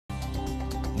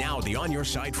Now the On Your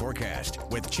Side forecast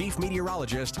with Chief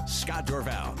Meteorologist Scott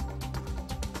Dorval.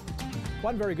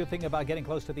 One very good thing about getting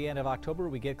close to the end of October,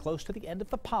 we get close to the end of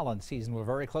the pollen season. We're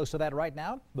very close to that right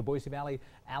now. The Boise Valley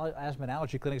Asthma and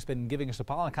Allergy Clinic's been giving us a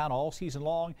pollen count all season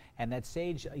long, and that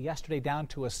sage yesterday down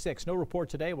to a 6. No report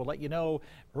today. We'll let you know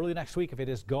early next week if it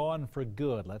is gone for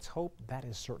good. Let's hope that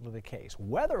is certainly the case.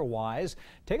 Weather-wise,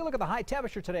 take a look at the high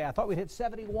temperature today. I thought we'd hit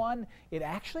 71. It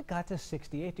actually got to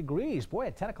 68 degrees. Boy,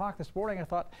 at 10 o'clock this morning, I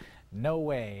thought, no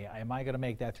way am I going to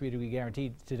make that 3-degree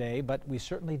guarantee today, but we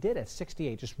certainly did at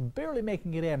 68, just barely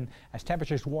making it in as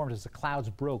temperatures warmed as the clouds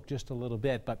broke just a little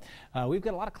bit. But we've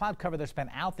got a lot of cloud cover that's been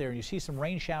out there, and you see some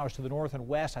rain showers to the north and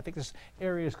west. I think this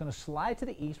area is going to slide to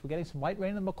the east. We're getting some light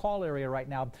rain in the McCall area right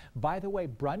now. By the way,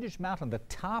 Brundage Mountain, the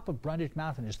top of Brundage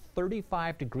Mountain is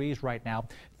 35 degrees right now,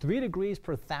 3 degrees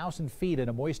per 1,000 feet in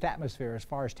a moist atmosphere as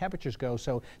far as temperatures go.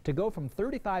 So to go from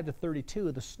 35 to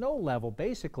 32, the snow level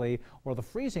basically, or the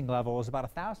freezing level, is about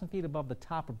 1,000 feet above the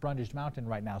top of Brundage Mountain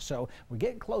right now. So we're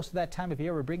getting close to that time of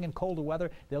year. We're bringing colder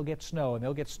weather. They'll get snow, and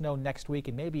they'll get snow next week,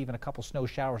 and maybe even a couple snow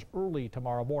showers early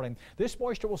tomorrow morning. This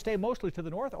moisture will stay mostly to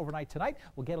the north overnight tonight.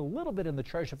 We'll get a little bit in the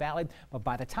Treasure Valley, but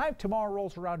by the time tomorrow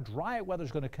rolls around, dry weather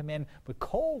is going to come in, but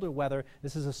colder weather,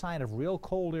 this is a sign of real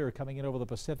cold air coming in over the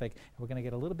Pacific, and we're going to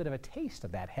get a little bit of a taste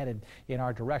of that headed in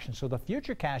our direction. So the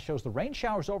futurecast shows the rain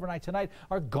showers overnight tonight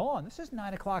are gone. This is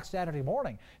 9 o'clock Saturday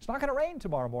morning. It's not going to rain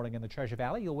tomorrow morning in the Treasure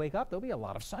Valley. You'll wake up, there'll be a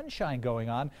lot of sunshine going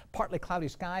on, partly cloudy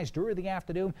skies during the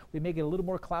afternoon. We may get a little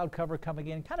more cloud cover coming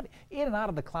in, kind of in and out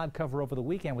of the cloud cover over the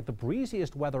weekend with the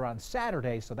breeziest weather on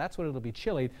Saturday, so that's when it'll be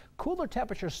chilly. Cooler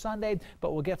temperatures Sunday,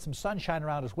 but we'll get some sunshine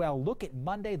around as well. Look at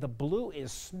Monday. The blue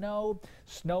is snow.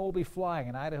 Snow will be flying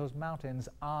in Idaho's mountains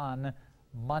on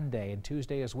Monday and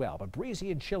Tuesday as well, but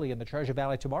breezy and chilly in the Treasure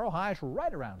Valley tomorrow. Highs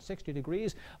right around 60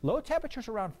 degrees. Low temperatures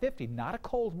around 50. Not a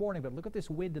cold morning, but look at this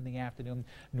wind in the afternoon.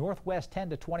 Northwest 10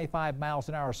 to 25 miles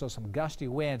an hour, so some gusty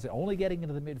winds. Only getting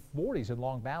into the mid-40s in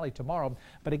Long Valley tomorrow.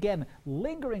 But again,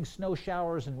 lingering snow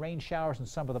showers and rain showers in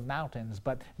some of the mountains,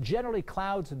 but generally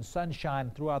clouds and sunshine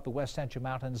throughout the west central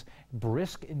mountains.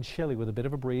 Brisk and chilly with a bit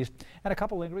of a breeze, and a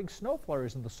couple lingering snow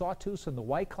flurries in the Sawtooth and the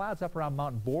White Clouds up around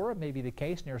Mount Bora, may be the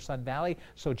case near Sun Valley.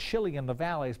 So chilly in the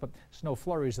valleys, but snow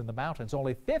flurries in the mountains.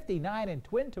 Only 59 in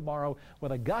Twin tomorrow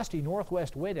with a gusty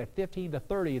northwest wind at 15 to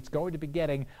 30. It's going to be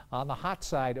getting on the hot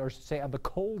side, or say on the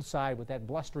cold side with that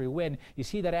blustery wind. You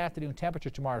see that afternoon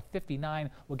temperature tomorrow at 59.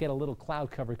 We'll get a little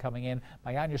cloud cover coming in.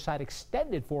 My On Your Side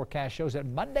extended forecast shows that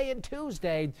Monday and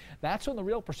Tuesday, that's when the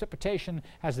real precipitation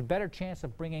has a better chance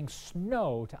of bringing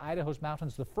snow to Idaho's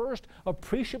mountains. The first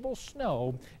appreciable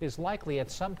snow is likely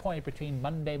at some point between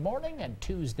Monday morning and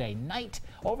Tuesday night.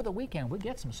 Over the weekend, we'll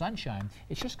get some sunshine.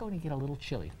 It's just going to get a little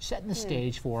chilly, setting the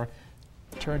stage for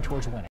turn towards winter.